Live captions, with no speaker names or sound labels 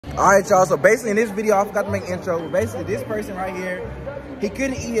Alright, y'all, so basically in this video, I forgot to make an intro. Basically, this person right here, he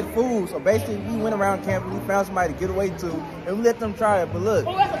couldn't eat his food. So basically, we went around camping, we found somebody to get away to, and we let them try it. But look,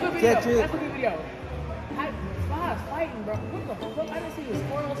 that's a good video. catch it. That's a good video. Flies fighting, bro. What the fuck? I didn't see the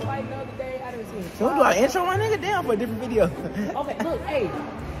squirrels fighting the other day. I didn't see it. Don't do our intro, my nigga, down for a different video. Okay, look, hey,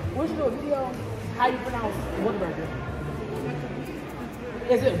 we should do a video how you pronounce Whataburger.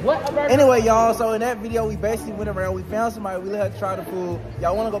 Is it what a burger? Anyway, y'all, so in that video, we basically went around, we found somebody, we let her try the food.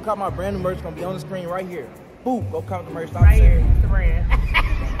 Y'all want to go cop my brand new merch, it's going to be on the screen right here. Boom, go cop the merch. Stop right here, it's the brand.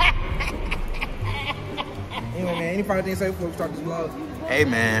 Anyway, man, any final thing to say before we start this vlog? Hey,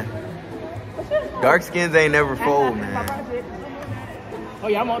 man. Dark skins ain't never fold, man. Oh,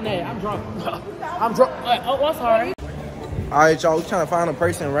 yeah, I'm on that. I'm drunk. I'm drunk. Oh, I'm sorry. All right, y'all, we're trying to find a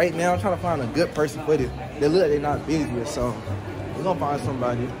person right now. I'm trying to find a good person for this. They look like they're not busy with, so we're going to find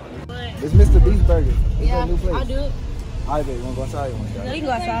somebody. It's MrBeastBURGER. It's a new place. I'll do it. All right, babe, you want to go outside? No, you can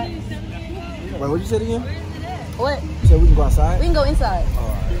go outside. Wait, what you said again? What? You said we can go outside? We can go inside. Oh, all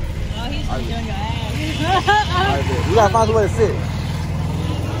right. Oh, he's showing your ass. All right, babe. We got to find somewhere to sit.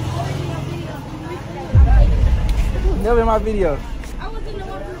 Never in my video. I was in the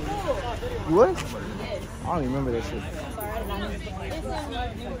one from the pool. You was? Yes. I don't even remember that shit.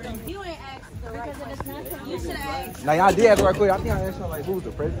 You ain't asked the right question. You should have asked. Now, y'all did ask right quick. I think I asked her, like, who was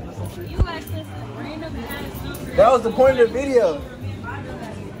the president or something. You asked us random ass. That was the point of the video.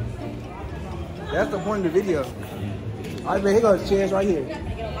 That's the point of the video. All right, man, here goes the chairs right here.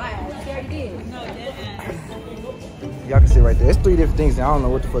 Y'all can sit right there. It's 3 different things. I don't know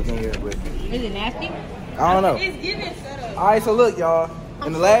what the fuck's in here, but Is it nasty? I don't know. It's giving setup. All right, so look, y'all.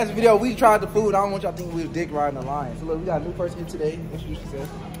 In the last video, we tried the food. I don't want y'all to think we was dick riding the line. So look, we got a new person here today. Introduce yourself.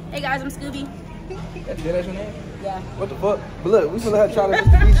 Hey guys, I'm Scooby. That's your name? Yeah. What the fuck? But look, we finna let her try the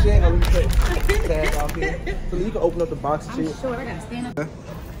MrBeast shit. Or we can put tag off here. So you can open up the box and shit. Sure, I gotta stand up.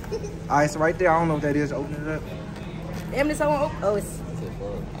 All right, so right there, I don't know what that is. Open it up. Damn, this one. Oh, it's.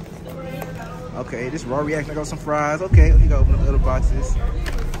 Okay, this raw reaction. I got some fries. Okay, we gotta open up the other boxes.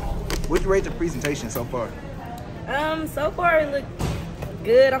 What'd you rate the presentation so far? So far it looked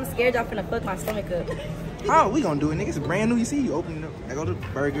good. I'm scared y'all finna fuck my stomach up. How we gonna do it, nigga? It's brand new. You see, you open it up. I go to the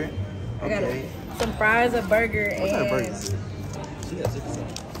burger. Okay. I got some fries, a burger, What kind of burger and is it?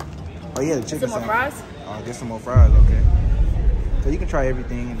 Oh yeah, the chicken. some more sandwich. fries. Oh, I guess some more fries. Okay. So you can try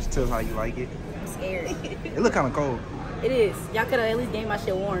everything and just tell us how you like it. I'm scared. It look kind of cold. It is. Y'all could have at least gave my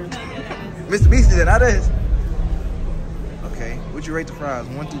shit warm. MrBeast did it, not us. Okay, what'd you rate the fries?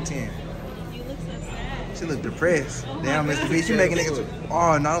 1 through 10. You look so sad. She look depressed. Damn, MrBeast, you making niggas.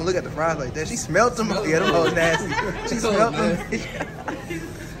 Oh no, don't look at the fries like that. She smelt them. Yeah, them hoes nasty. She smelt them.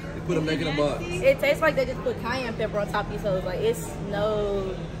 Put them back in a box. It tastes like they just put cayenne pepper on top of these hoes. Like, it's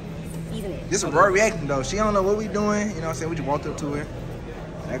no seasoning. This is a raw reaction though. She don't know what we doing. You know what I'm saying? We just walked up to her.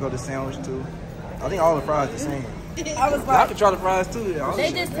 There go the sandwich too. I think all the fries the same. I was I like, can try the fries too.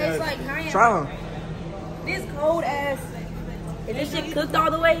 they just taste like cayenne. Try them. This cold ass. Is this shit cooked all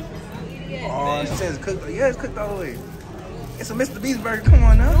the way? Oh, she says it's cooked. Yeah, it's cooked all the way. It's a MrBeastBURGER. Come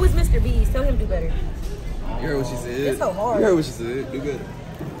on now. Who is MrBeast? Tell him to do better. You heard what she said. It's so hard. You heard what she said. Do better.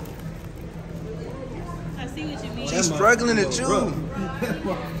 I see what you mean. She's struggling to chew.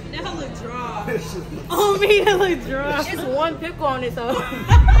 That look dry. Oh, me, that look dry. It's one pickle on this hoe.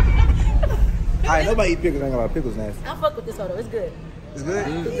 Alright, nobody eat pickles. I ain't gonna lie, pickles nasty. I fuck with this hoe though. It's good. It's good?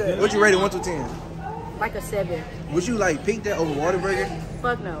 It's good. What you rate it 1 through 10? Like a 7. Would you like pick that over Whataburger?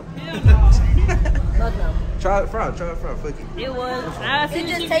 Fuck no. Fuck no. Try it fried, fuck it. It was. It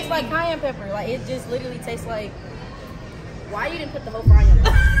just tastes like cayenne pepper. Like, it just literally tastes like. Why you didn't put the whole fry in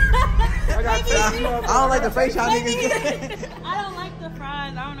there? I don't like the face y'all niggas get. I don't like the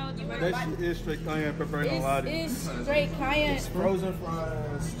fries. I don't know what you That shit is straight cayenne pepper, ain't gonna lie to you. It's straight cayenne. Frozen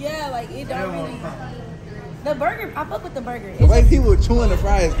fries. Yeah, like it don't really. The burger, I fuck with the burger. The way people chewing the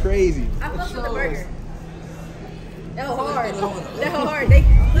fry is crazy. I fuck with the burger. That was hard. That was hard. They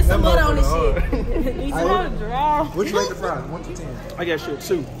put some butter on this shit. It's so dry. What you rate the fries? 1 through 10. I got shit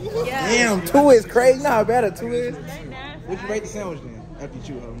too. Yeah. Damn, 2 is crazy. Nah, better 2 is. What you rate the sandwich then? After you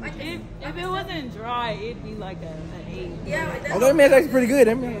chew them. If it wasn't dry, it'd be like an 8. Yeah, like Oh, that. that man's actually pretty good.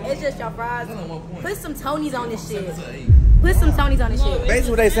 That man. It's just your fries. Put some Tonys on this shit. Put some Tonys on this shit.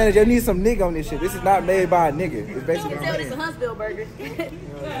 Basically what they saying is you need some nigga on this shit. This is not made by a nigga. It's You basically can tell this is a man. Huntsville burger.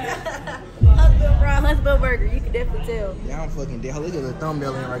 Huntsville fried Huntsville burger. You can definitely tell. Yeah, I'm fucking dead. Look at the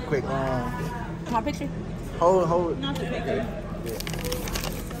thumbnail in right quick. My picture? Hold. Not the picture.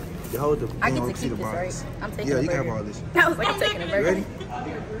 You hold the I thing get over to see the keep this, box. right? I'm taking Yeah, a you can burger. have all this. I was like, I'm taking a burger. Ready?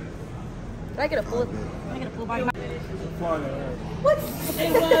 Did I get a full? Can I get a full body? What?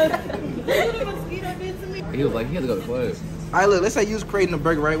 It was. The mosquito bit to me. He was like, he had to go to class. All right, look, let's say you was creating a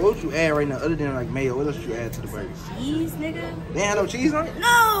burger, right? What would you add right now, other than like mayo? What else would you add to the burger? Cheese, nigga. They ain't no cheese on it?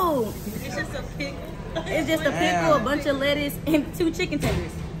 No. It's just a pickle. It's just a pickle, a bunch of lettuce, and 2 chicken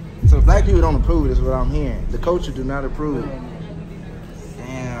tenders. So black people don't approve, is what I'm hearing. The culture do not approve.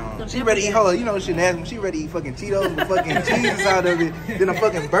 Damn. She ready to eat, hold on, you know what she nasty? She ready to eat fucking Cheetos with fucking cheese inside of it, then a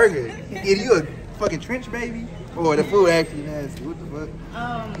fucking burger. Is you a fucking trench baby? Or the food actually nasty? What the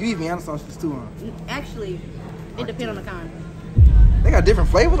fuck? You eat Vienna sausages too, huh? Actually, it depends on the kind. They got different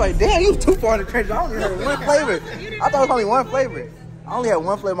flavors? Like, damn, you was too far in the trench. I only had one flavor. I thought it was only one flavor. I only had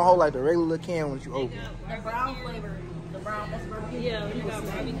one flavor my whole life, the regular little can when you open. The brown flavor. The brown, that's barbecue. Yeah, they got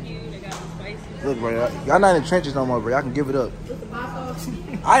barbecue, they got spicy. Look, bro, y'all not in the trenches no more, bro. Y'all can give it up.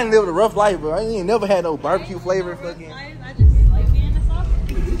 I didn't live a rough life, bro. I ain't never had no barbecue flavor. Fucking. I just like Vienna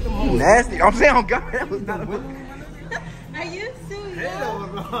sausage. You nasty. I'm saying, oh God, that was not a I used to, They're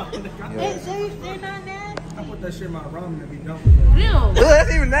not nasty. I put that shit in my ramen to be done with that. Ew. Look,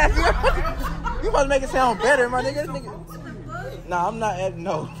 that's even nasty. You about to make it sound better, my nigga. This nigga. Nah, I'm not adding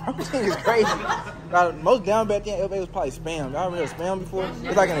no. Protein is crazy. Nah, most down bad thing ever was probably spam. Y'all remember spam before?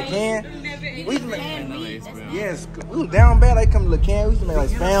 It's like in a can. We used to make, yes, we was down bad. Like come to the can. We used to make like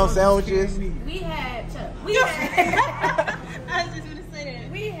spam sandwiches. We had I was just gonna say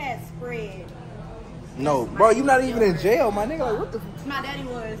that. we had spread. No, bro, you not even in jail, my nigga. Like what the? My daddy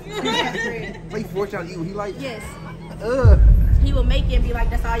was. We had spread. He forced y'all to eat what he like. Yes. He would make it and be like,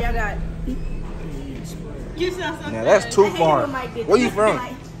 "That's all y'all got." You sound so Now that's too far. Where you from?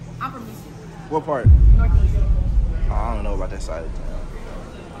 I'm from East. What part? Northeast. Oh, I don't know about that side of town.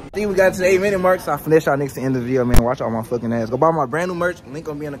 I think we got to the 8-minute mark, so I'll finish y'all next to the end of the video, man. Watch all my fucking ass. Go buy my brand new merch. Link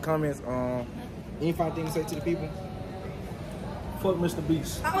gonna be in the comments. Any final thing to say to the people? Fuck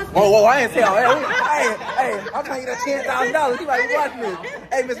MrBeast. Whoa, I ain't say all that. Hey, I'm trying to get that $10,000. You might be watching this.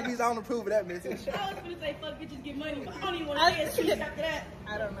 Hey, MrBeast, I don't approve of that message. I was gonna say fuck bitches get money, but I don't even want to say it after that.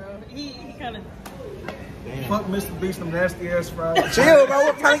 I don't know. He kind of. Fuck MrBeast, them nasty ass fries. Chill, bro.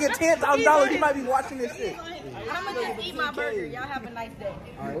 We're trying to get $10,000. You might be watching this shit. I'm gonna just eat my burger. Y'all have a nice day.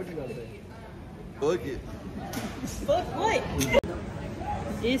 All right, what you gonna say? Fuck it. Fuck what?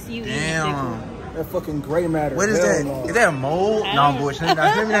 It's you. Damn. That fucking gray matter. What is that? No. Is that mold? No, I'm bullshit.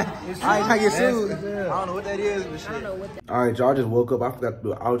 I ain't trying to get sued. I don't know what that is, but shit. Alright, y'all just woke up. I forgot to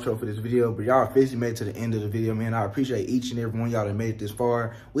do an outro for this video, but y'all officially made it to the end of the video, man. I appreciate each and every one of y'all that made it this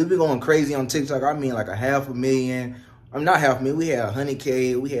far. We've been going crazy on TikTok. I mean, like a 500,000. I'm not 500,000. We had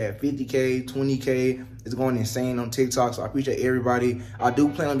 100K. We had 50K, 20K. It's going insane on TikTok, so I appreciate everybody. I do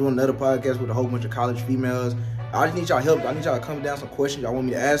plan on doing another podcast with a whole bunch of college females. I just need y'all help. I need y'all to come down some questions y'all want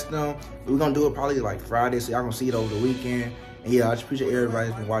me to ask them. We're going to do it probably like Friday, so y'all going to see it over the weekend. And yeah, I just appreciate everybody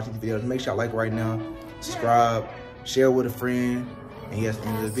that's been watching these videos. Make sure y'all like right now, subscribe, share with a friend. And yes, the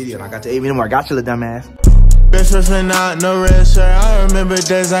end of the video. And I got to 8 minutes more. I got you, little dumbass. Best riffing out, no red shirt. I remember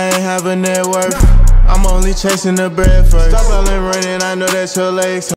days I ain't have a net worth. I'm only chasing the bread first. Stop all running, I know that's your legs.